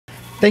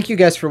Thank you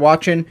guys for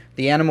watching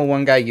the Animal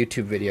One Guy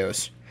YouTube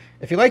videos.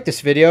 If you like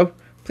this video,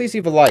 please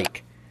leave a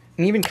like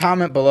and even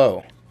comment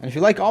below. And if you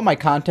like all my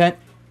content,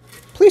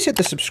 please hit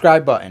the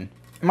subscribe button.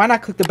 And why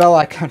not click the bell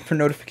icon for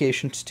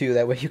notifications too?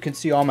 That way you can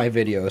see all my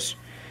videos.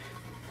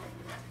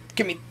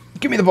 Give me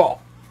the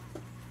ball.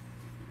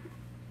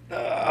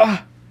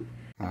 Hi.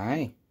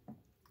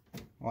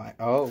 Why?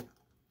 Oh.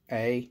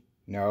 Hey.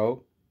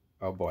 No.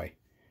 Oh boy.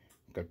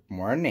 Good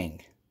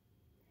morning.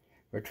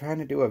 We're trying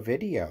to do a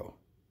video.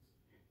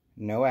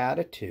 No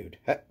attitude.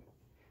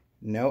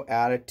 No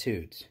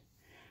attitudes.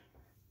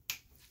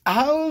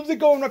 How's it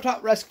going,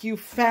 Reptile Rescue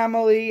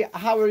family?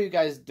 How are you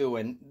guys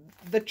doing?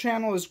 The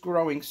channel is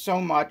growing so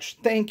much.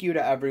 Thank you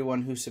to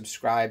everyone who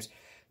subscribes.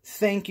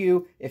 Thank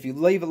you. If you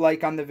leave a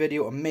like on the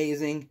video,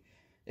 amazing.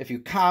 If you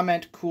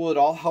comment, cool. It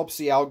all helps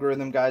the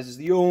algorithm, guys. It's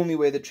the only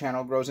way the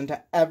channel grows. And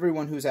to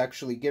everyone who's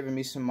actually given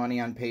me some money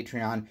on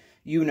Patreon,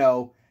 you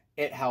know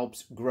it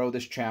helps grow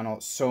this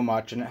channel so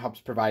much, and it helps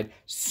provide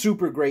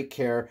super great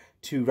care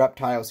to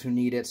reptiles who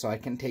need it, so I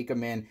can take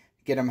them in,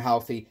 get them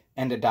healthy,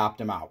 and adopt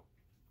them out.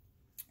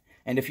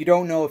 And if you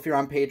don't know, if you're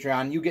on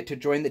Patreon, you get to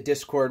join the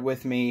Discord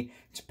with me.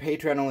 It's a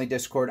Patreon-only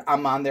Discord.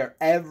 I'm on there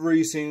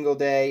every single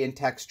day in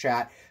text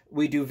chat.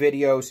 We do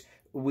videos.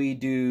 We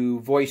do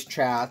voice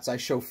chats. I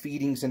show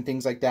feedings and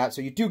things like that.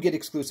 So you do get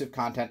exclusive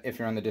content if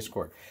you're on the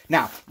Discord.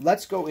 Now,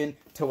 let's go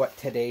into what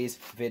today's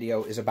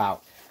video is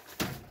about.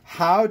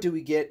 How do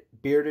we get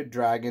bearded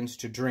dragons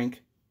to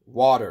drink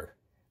water?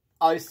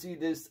 I see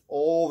this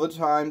all the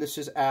time. This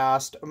is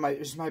asked,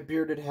 is my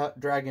bearded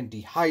dragon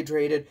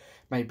dehydrated?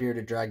 My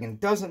bearded dragon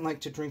doesn't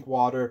like to drink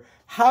water.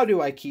 How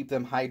do I keep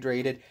them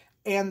hydrated?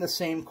 And the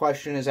same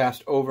question is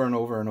asked over and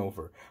over and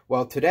over.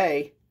 Well,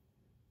 today,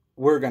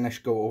 we're going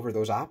to go over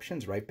those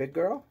options, right, big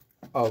girl?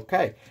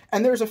 Okay.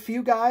 And there's a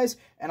few guys,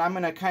 and I'm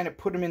going to kind of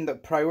put them in the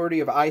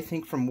priority of, I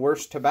think, from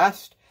worst to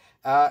best.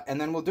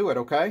 And then we'll do it,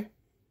 okay?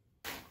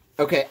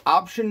 Okay,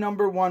 option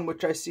number one,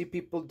 which I see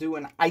people do,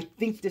 and I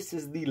think this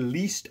is the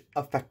least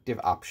effective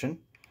option,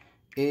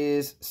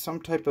 is some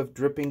type of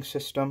dripping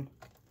system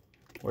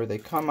where they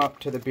come up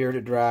to the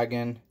bearded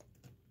dragon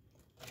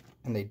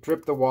and they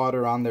drip the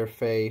water on their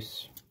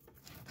face.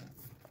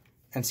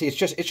 And see, it's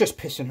just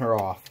pissing her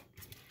off.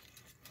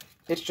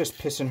 It's just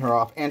pissing her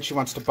off, and she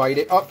wants to bite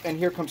it. Oh, and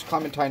here comes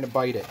Clementine to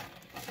bite it.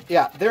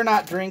 Yeah, they're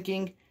not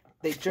drinking.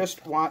 They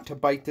just want to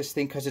bite this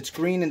thing because it's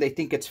green and they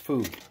think it's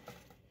food.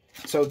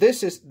 So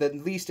this is the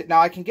least.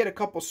 Now I can get a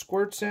couple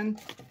squirts in.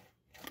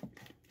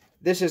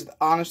 This is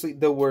honestly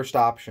the worst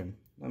option.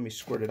 Let me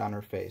squirt it on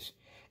her face.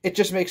 It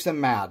just makes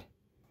them mad.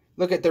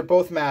 Look at, they're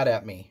both mad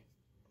at me.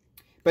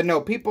 But no,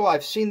 people,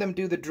 I've seen them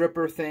do the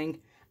dripper thing.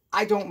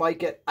 I don't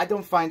like it. I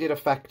don't find it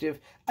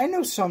effective. I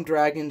know some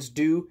dragons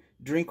do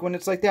drink when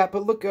it's like that,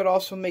 but look, it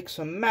also makes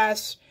a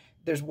mess.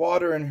 There's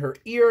water in her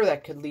ear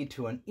that could lead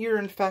to an ear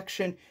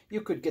infection.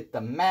 You could get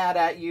them mad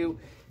at you.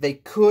 They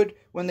could,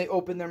 when they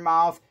open their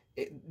mouth,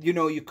 you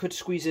know, you could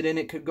squeeze it in.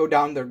 It could go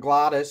down their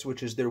glottis,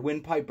 which is their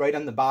windpipe, right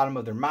on the bottom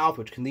of their mouth,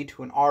 which can lead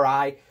to an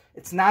RI.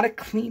 It's not a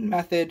clean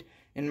method,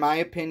 in my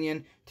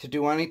opinion, to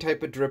do any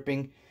type of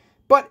dripping.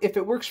 But if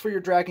it works for your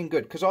dragon,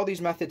 good, because all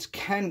these methods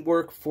can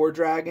work for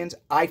dragons.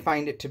 I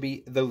find it to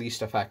be the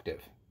least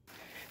effective.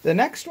 The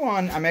next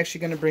one, I'm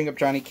actually going to bring up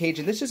Johnny Cage,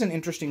 and this is an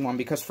interesting one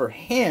because for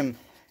him,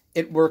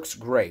 it works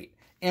great.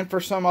 And for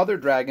some other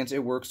dragons,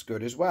 it works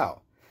good as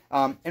well.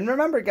 And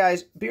remember,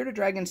 guys, bearded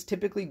dragons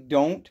typically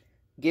don't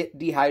get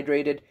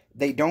dehydrated.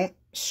 They don't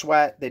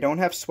sweat. They don't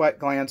have sweat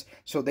glands,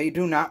 so they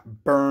do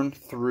not burn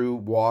through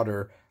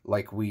water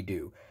like we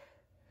do.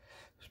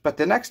 But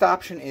the next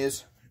option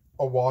is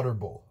a water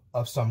bowl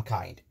of some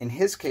kind. In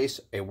his case,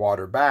 a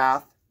water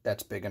bath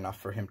that's big enough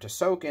for him to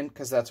soak in,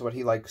 because that's what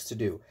he likes to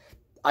do.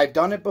 I've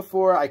done it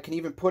before. I can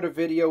even put a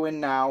video in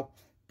now.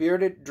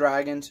 Bearded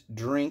dragons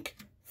drink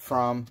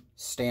from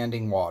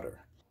standing water.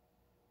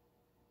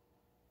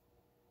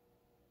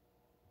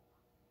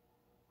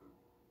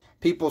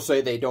 People say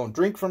they don't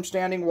drink from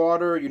standing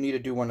water. You need to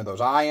do one of those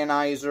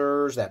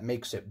ionizers that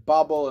makes it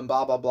bubble and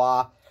blah, blah,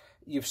 blah.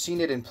 You've seen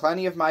it in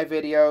plenty of my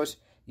videos.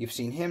 You've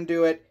seen him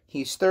do it.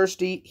 He's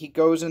thirsty. He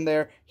goes in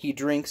there. He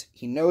drinks.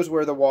 He knows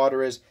where the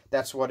water is.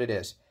 That's what it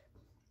is.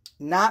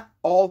 Not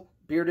all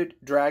bearded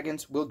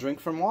dragons will drink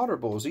from water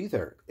bowls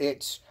either.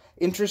 It's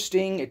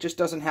interesting. It just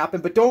doesn't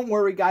happen. But don't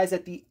worry, guys.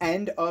 At the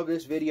end of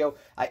this video,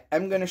 I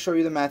am going to show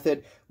you the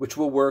method which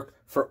will work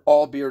for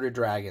all bearded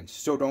dragons.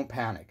 So don't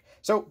panic.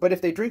 So, but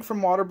if they drink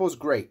from water bowls,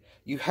 great.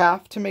 You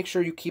have to make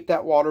sure you keep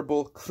that water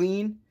bowl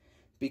clean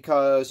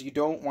because you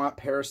don't want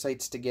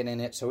parasites to get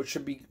in it. So it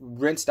should be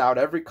rinsed out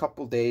every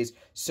couple days.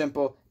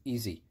 Simple,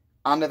 easy.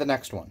 On to the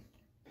next one.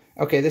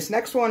 Okay, this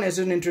next one is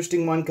an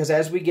interesting one because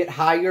as we get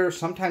higher,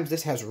 sometimes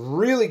this has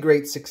really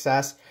great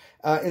success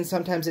and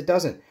sometimes it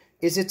doesn't.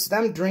 It's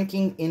them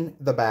drinking in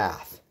the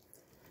bath.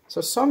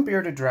 So some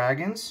bearded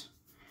dragons,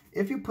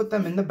 if you put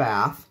them in the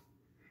bath,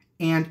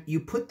 and you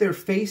put their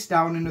face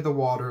down into the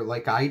water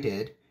like I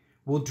did,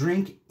 will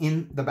drink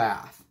in the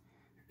bath.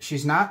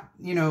 She's not,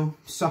 you know,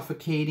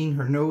 suffocating.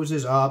 Her nose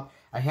is up.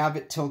 I have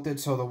it tilted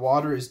so the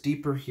water is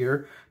deeper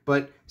here,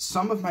 but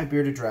some of my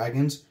bearded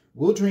dragons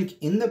will drink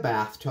in the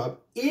bathtub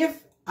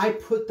if I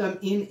put them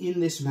in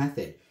this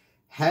method.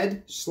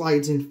 Head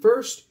slides in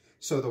first,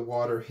 so the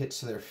water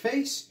hits their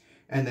face,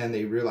 and then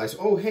they realize,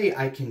 oh, hey,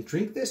 I can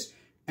drink this,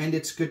 and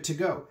it's good to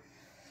go.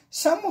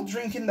 Some will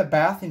drink in the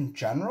bath in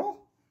general.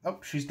 Oh,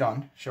 she's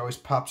done. She always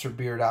pops her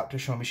beard out to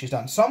show me she's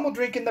done. Some will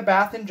drink in the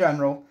bath in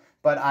general,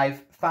 but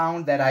I've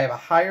found that I have a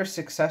higher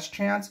success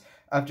chance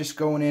of just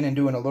going in and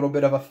doing a little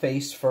bit of a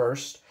face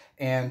first,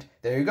 and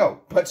there you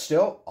go. But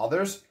still,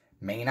 others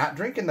may not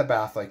drink in the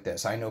bath like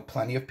this. I know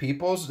plenty of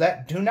people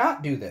that do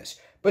not do this,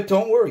 but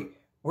don't worry,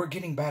 we're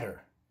getting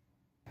better.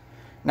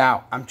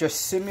 Now, I'm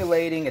just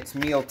simulating it's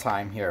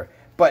mealtime here,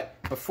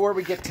 but before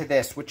we get to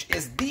this, which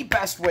is the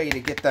best way to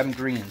get them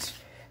greens,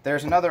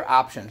 there's another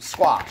option,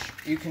 squash.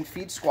 You can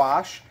feed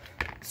squash.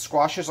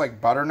 Squash is like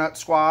butternut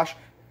squash.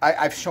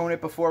 I've shown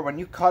it before. When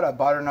you cut a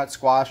butternut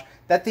squash,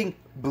 that thing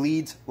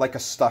bleeds like a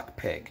stuck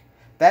pig.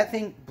 That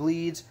thing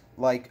bleeds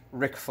like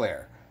Ric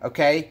Flair,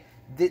 okay?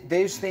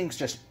 Those things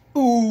just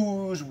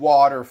ooze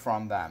water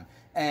from them.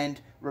 And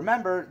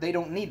remember, they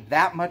don't need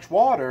that much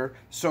water,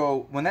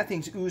 so when that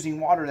thing's oozing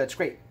water, that's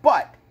great.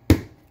 But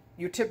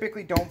you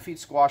typically don't feed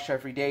squash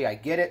every day. I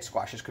get it.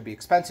 Squashes could be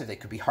expensive. They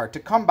could be hard to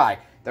come by.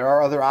 There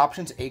are other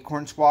options,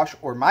 acorn squash,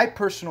 or my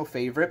personal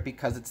favorite,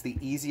 because it's the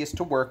easiest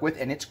to work with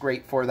and it's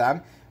great for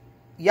them,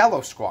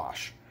 yellow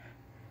squash.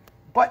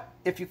 But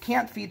if you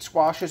can't feed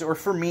squashes, or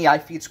for me, I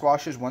feed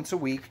squashes once a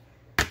week,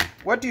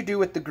 what do you do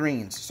with the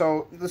greens?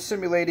 So the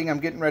simulating, I'm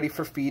getting ready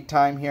for feed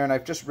time here, and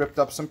I've just ripped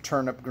up some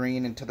turnip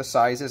green into the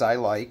sizes I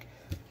like.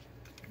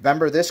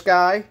 Remember this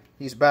guy?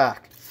 He's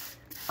back.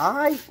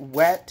 I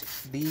wet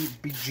the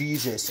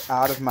bejesus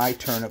out of my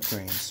turnip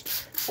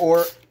greens,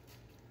 or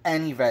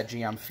any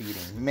veggie I'm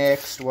feeding,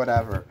 mixed,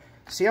 whatever.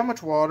 See how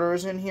much water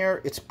is in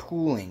here? It's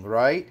pooling,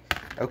 right?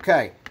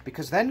 Okay,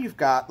 because then you've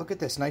got, look at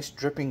this, nice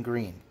dripping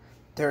green.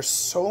 There's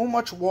so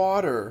much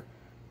water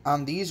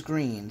on these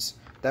greens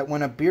that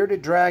when a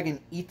bearded dragon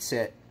eats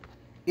it,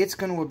 it's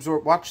going to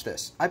absorb. Watch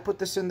this. I put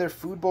this in their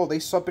food bowl. They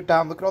sup it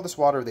down. Look at all this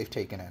water they've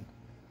taken in.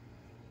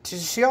 Did you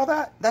see all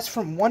that? That's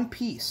from one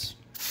piece.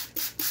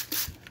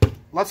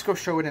 Let's go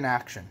show it in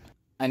action.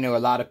 I know a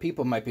lot of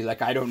people might be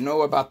like, I don't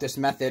know about this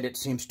method. It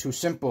seems too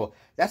simple.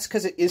 That's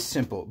because it is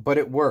simple, but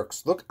it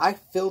works. Look, I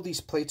fill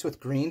these plates with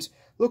greens.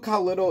 Look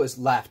how little is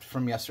left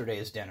from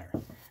yesterday's dinner.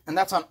 And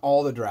that's on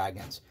all the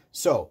dragons.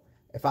 So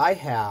if I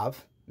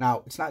have,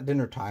 now it's not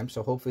dinner time,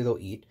 so hopefully they'll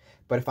eat.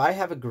 But if I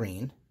have a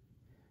green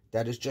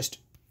that is just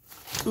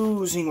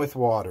oozing with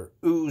water,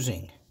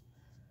 oozing,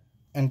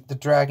 and the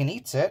dragon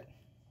eats it,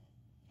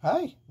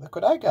 hi, look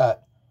what I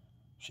got.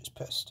 She's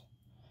pissed.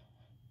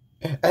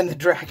 And the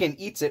dragon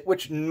eats it,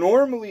 which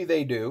normally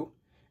they do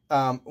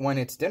when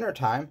it's dinner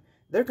time,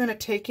 they're going to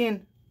take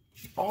in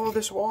all of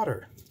this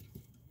water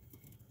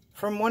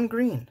from one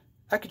green.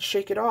 I could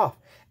shake it off.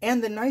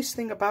 And the nice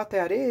thing about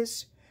that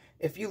is,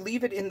 if you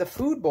leave it in the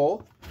food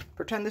bowl,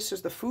 pretend this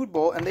is the food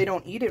bowl, and they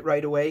don't eat it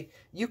right away,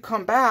 you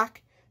come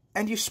back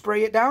and you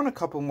spray it down a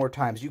couple more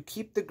times. You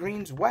keep the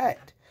greens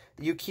wet.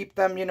 You keep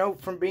them, you know,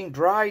 from being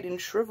dried and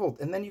shriveled.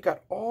 And then you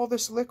got all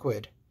this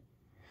liquid.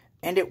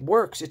 And it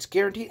works. It's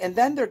guaranteed. And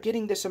then they're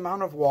getting this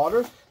amount of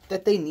water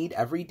that they need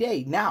every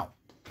day. Now,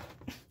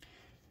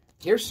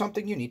 here's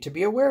something you need to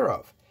be aware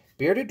of.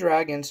 Bearded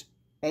dragons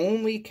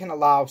only can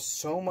allow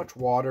so much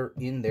water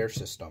in their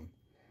system.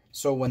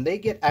 So when they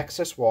get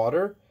excess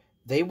water,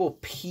 they will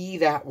pee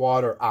that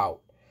water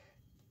out.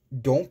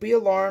 Don't be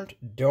alarmed.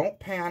 Don't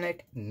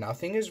panic.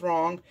 Nothing is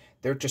wrong.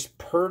 They're just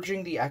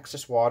purging the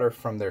excess water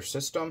from their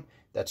system.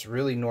 That's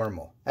really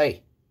normal.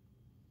 Hey,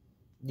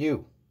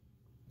 you,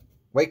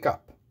 wake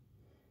up.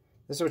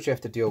 This is what you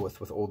have to deal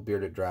with old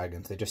bearded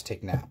dragons. They just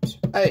take naps.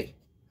 Hey,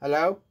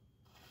 hello?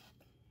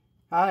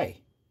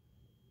 Hi.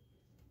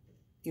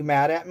 You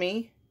mad at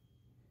me?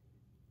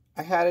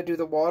 I had to do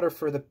the water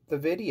for the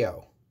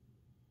video.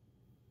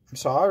 I'm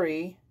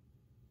sorry.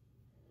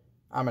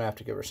 I'm going to have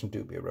to give her some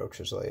dubia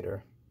roaches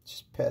later.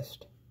 She's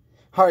pissed.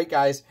 Alright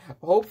guys,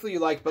 hopefully you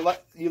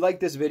like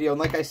this video. And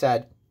like I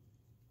said,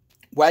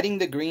 wetting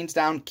the greens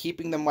down,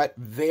 keeping them wet,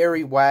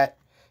 very wet,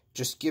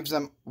 just gives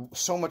them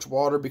so much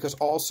water, because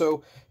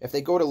also if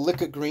they go to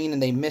lick a green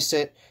and they miss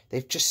it,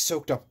 they've just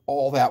soaked up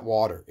all that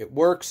water. It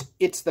works.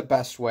 It's the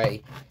best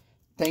way.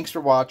 Thanks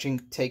for watching.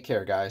 Take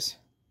care, guys.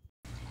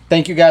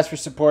 Thank you guys for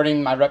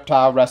supporting my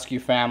reptile rescue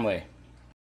family.